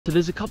So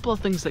there's a couple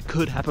of things that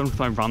could happen with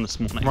my run this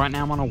morning. Right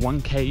now I'm on a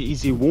 1k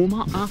easy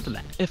warm-up. After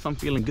that, if I'm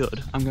feeling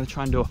good, I'm going to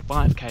try and do a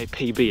 5k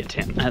PB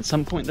attempt. And at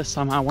some point this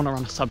summer I want to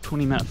run a sub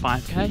 20 minute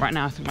 5k. Right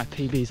now I think my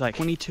PB is like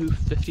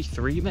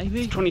 22:53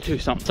 maybe? 22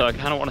 something. So I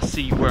kind of want to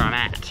see where I'm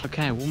at.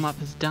 Okay, warm-up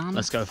is done.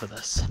 Let's go for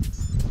this.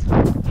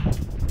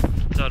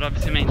 So it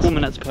obviously means 4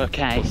 minutes per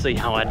k. We'll see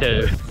how I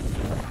do.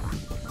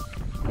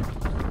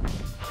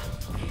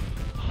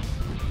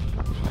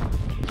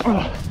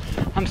 Oh,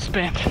 I'm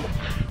spent.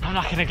 I'm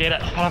not gonna get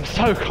it, but I'm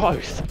so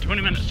close.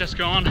 20 minutes just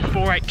gone,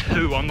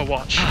 4:82 on the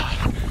watch.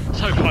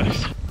 So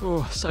close.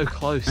 Oh, so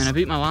close. And I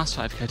beat my last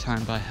 5k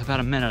time by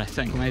about a minute, I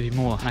think, or maybe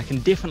more. And I can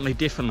definitely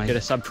get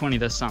a sub 20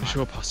 this summer.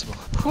 Sure possible.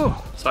 Whew.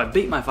 So I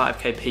beat my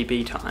 5k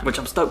PB time, which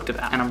I'm stoked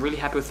about. And I'm really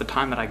happy with the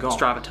time that I got.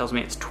 Strava tells me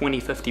it's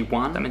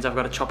 20:51. That means I've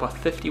got to chop off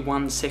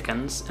 51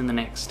 seconds in the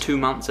next 2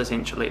 months,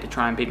 essentially, to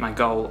try and beat my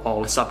goal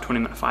of a sub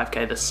 20 minute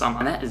 5k this summer.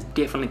 And that is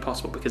definitely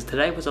possible because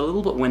today was a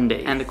little bit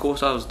windy. And the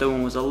course I was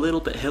doing was a little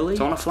bit hilly.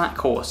 So on a flat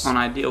course, on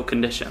ideal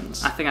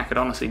conditions, I think I could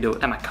honestly do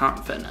it at my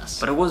current fitness.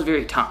 But it was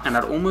very tough. And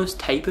I'd almost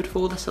tapered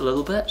for this a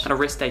little bit. I had a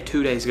rest day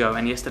 2 days ago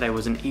and yesterday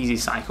was an easy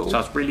cycle. So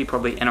I was really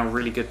probably in a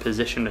really good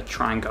position to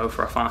try and go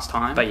for a fast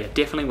time. But yeah,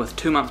 definitely with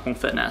 2 months more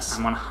fitness,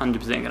 I'm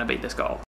 100% gonna beat this goal.